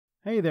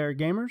Hey there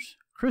gamers,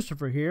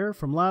 Christopher here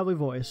from Lively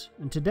Voice,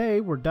 and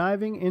today we're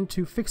diving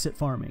into Ficsit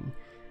farming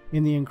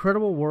in the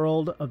incredible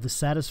world of the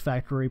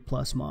Satisfactory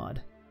Plus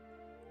mod.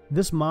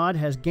 This mod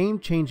has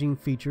game-changing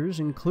features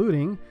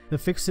including the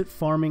Ficsit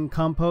farming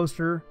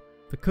composter,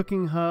 the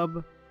cooking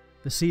hub,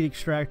 the seed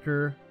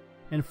extractor,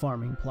 and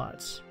farming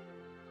plots.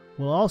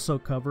 We'll also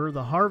cover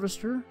the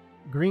harvester,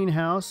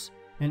 greenhouse,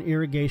 and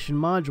irrigation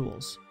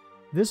modules.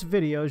 This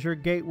video is your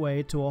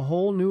gateway to a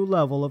whole new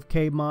level of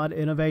K-mod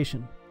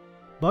innovation.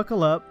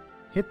 Buckle up,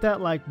 hit that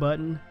like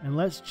button, and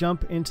let's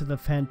jump into the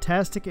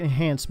fantastic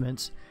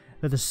enhancements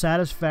that the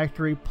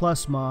Satisfactory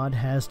Plus mod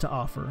has to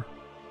offer.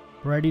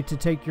 Ready to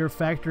take your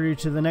factory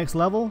to the next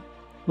level?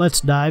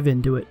 Let's dive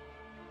into it.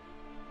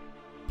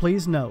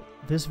 Please note,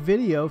 this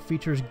video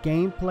features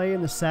gameplay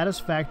in the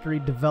Satisfactory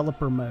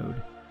developer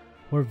mode,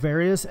 where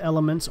various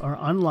elements are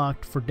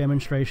unlocked for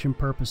demonstration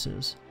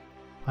purposes.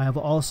 I have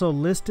also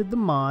listed the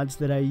mods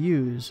that I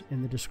use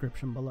in the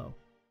description below.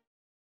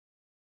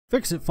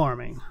 Ficsit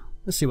farming.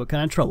 Let's see what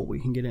kind of trouble we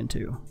can get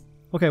into.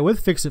 Okay,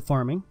 with Ficsit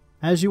farming,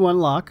 as you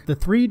unlock the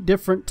three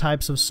different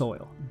types of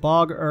soil: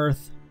 bog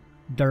earth,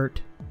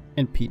 dirt,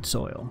 and peat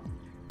soil.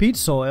 Peat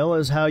soil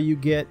is how you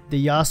get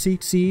the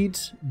yassi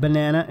seeds,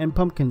 banana, and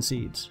pumpkin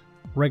seeds.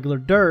 Regular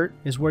dirt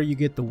is where you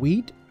get the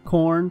wheat,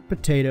 corn,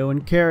 potato,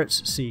 and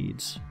carrots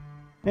seeds.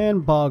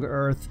 And bog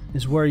earth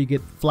is where you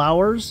get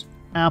flowers,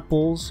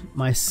 apples,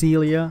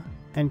 mycelia,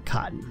 and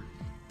cotton.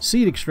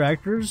 Seed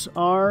extractors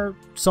are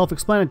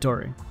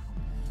self-explanatory.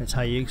 That's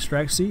how you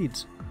extract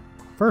seeds.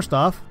 First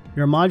off,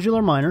 your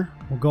modular miner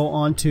will go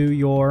onto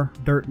your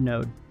dirt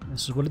node.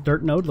 This is what a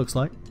dirt node looks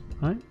like.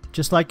 Right?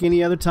 Just like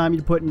any other time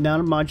you're putting down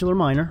a modular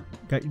miner.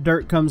 Got your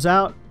dirt, comes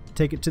out,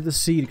 take it to the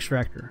seed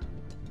extractor.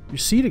 Your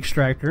seed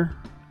extractor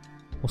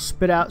will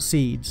spit out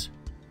seeds.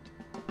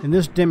 In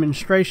this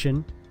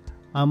demonstration,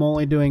 I'm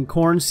only doing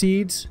corn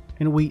seeds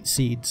and wheat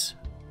seeds.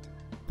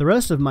 The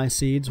rest of my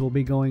seeds will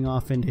be going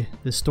off into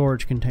the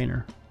storage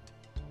container.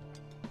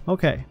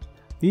 Okay.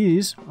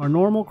 These are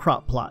normal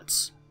crop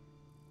plots.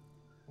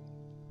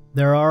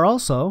 There are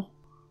also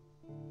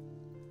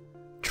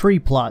tree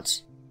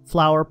plots,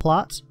 flower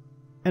plots,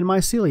 and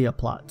mycelia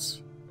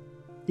plots.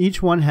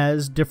 Each one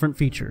has different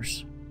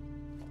features.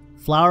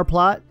 Flower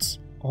plots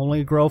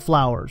only grow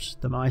flowers.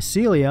 The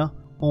mycelia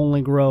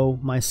only grow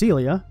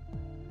mycelia.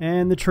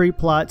 And the tree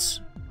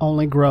plots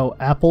only grow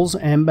apples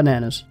and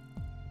bananas.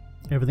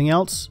 Everything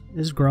else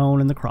is grown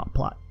in the crop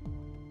plot.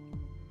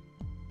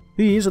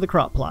 These are the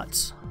crop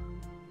plots.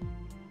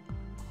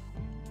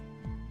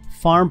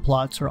 Farm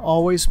plots are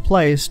always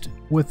placed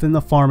within the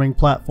farming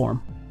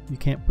platform. You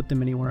can't put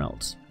them anywhere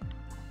else.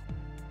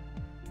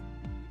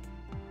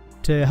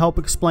 To help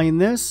explain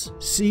this,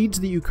 seeds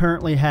that you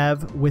currently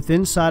have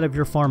within inside of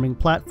your farming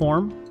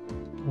platform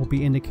will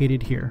be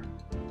indicated here.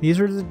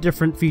 These are the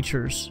different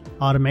features: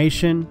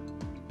 automation,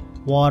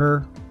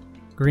 water,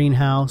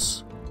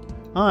 greenhouse.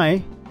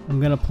 I am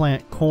going to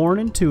plant corn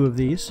in 2 of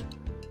these.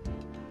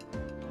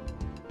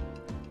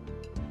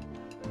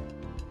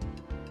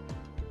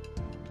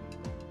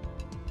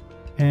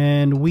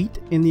 And wheat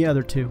in the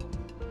other 2.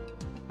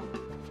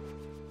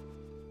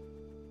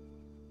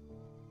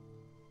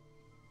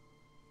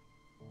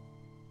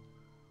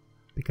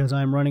 Because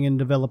I'm running in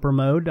developer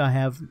mode, I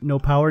have no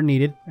power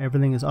needed.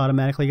 Everything has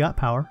automatically got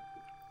power.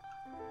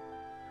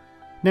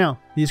 Now,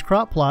 these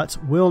crop plots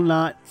will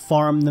not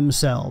farm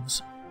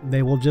themselves.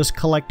 They will just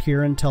collect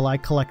here until I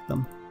collect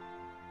them.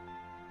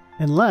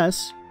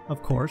 Unless,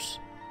 of course,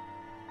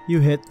 you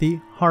hit the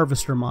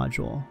harvester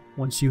module.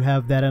 Once you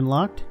have that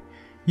unlocked,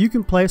 you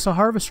can place a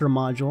harvester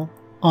module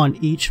on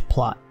each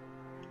plot.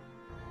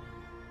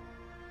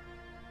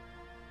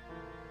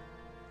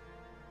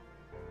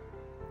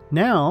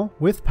 Now,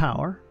 with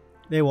power,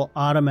 they will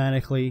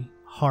automatically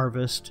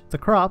harvest the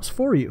crops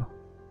for you,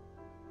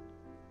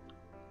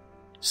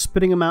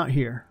 spitting them out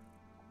here.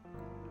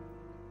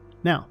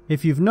 Now,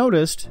 if you've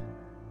noticed,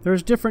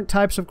 there's different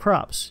types of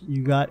crops.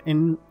 You got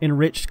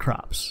enriched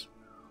crops.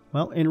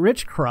 Well,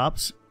 enriched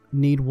crops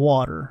need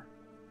water.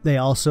 They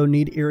also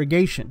need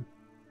irrigation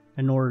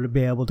in order to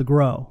be able to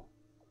grow.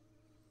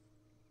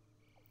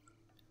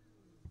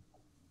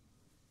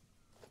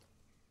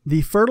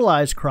 The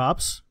fertilized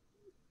crops,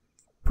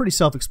 pretty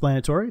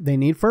self-explanatory. They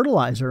need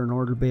fertilizer in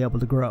order to be able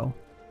to grow.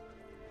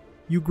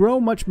 You grow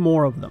much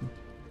more of them.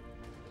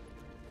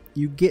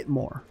 You get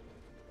more.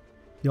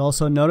 You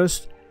also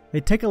notice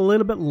they take a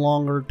little bit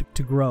longer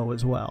to grow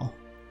as well.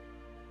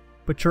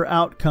 But your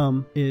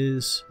outcome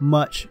is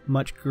much,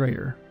 much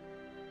greater.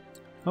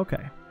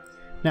 Okay.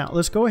 Now,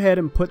 let's go ahead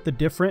and put the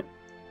different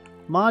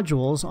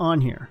modules on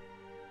here.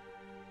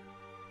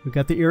 We've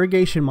got the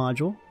irrigation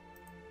module.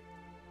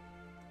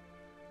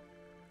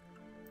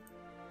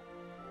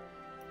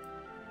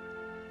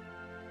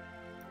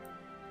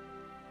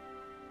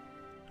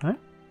 Alright.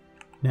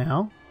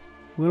 Now,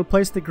 we're going to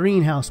place the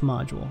greenhouse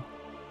module.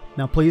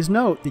 Now, please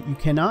note that you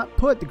cannot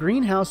put the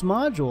greenhouse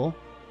module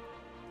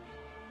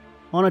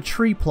on a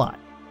tree plot.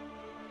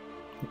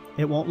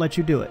 It won't let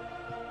you do it.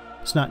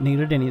 It's not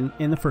needed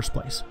in the first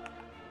place.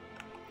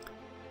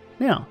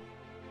 Now,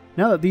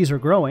 Now that these are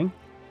growing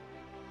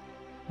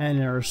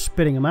and are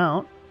spitting them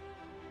out,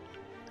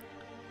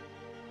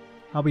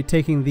 I'll be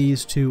taking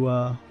these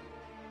to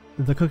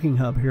the cooking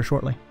hub here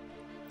shortly.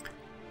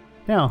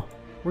 Now,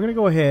 we're going to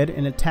go ahead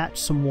and attach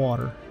some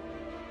water.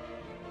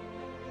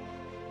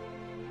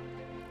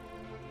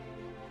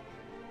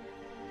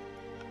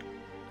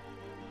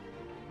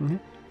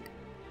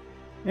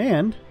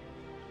 And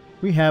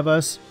we have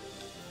us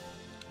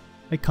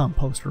a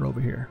composter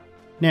over here.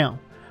 Now,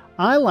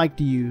 I like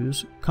to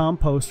use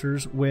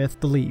composters with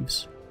the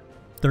leaves.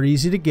 They're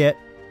easy to get,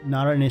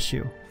 not an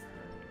issue.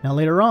 Now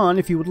later on,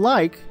 if you would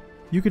like,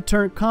 you could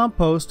turn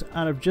compost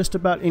out of just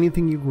about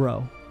anything you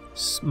grow.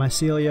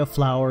 Mycelia,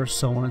 flowers,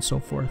 so on and so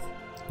forth.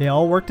 They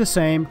all work the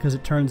same because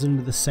it turns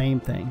into the same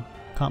thing.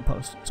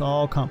 Compost. It's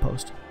all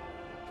compost.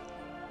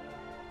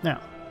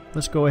 Now,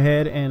 let's go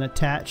ahead and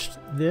attach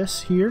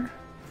this here,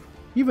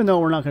 even though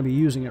we're not going to be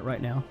using it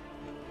right now.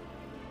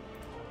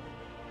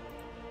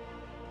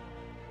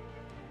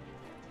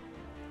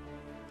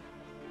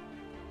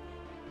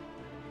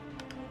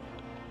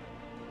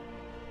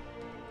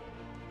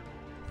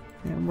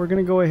 And we're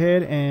going to go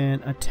ahead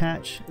and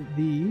attach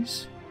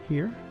these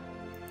here.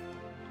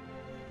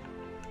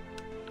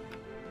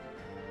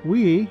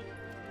 We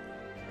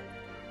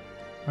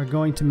are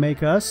going to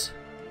make us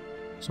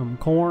some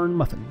corn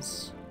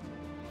muffins.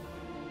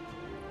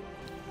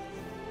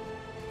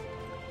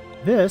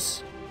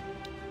 This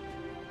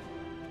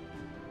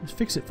is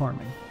Ficsit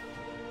farming.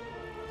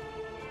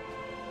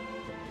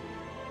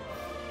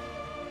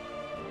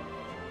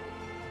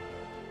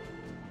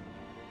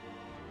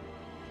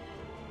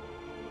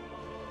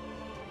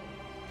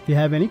 If you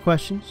have any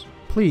questions,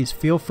 please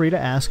feel free to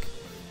ask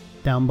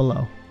down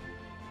below.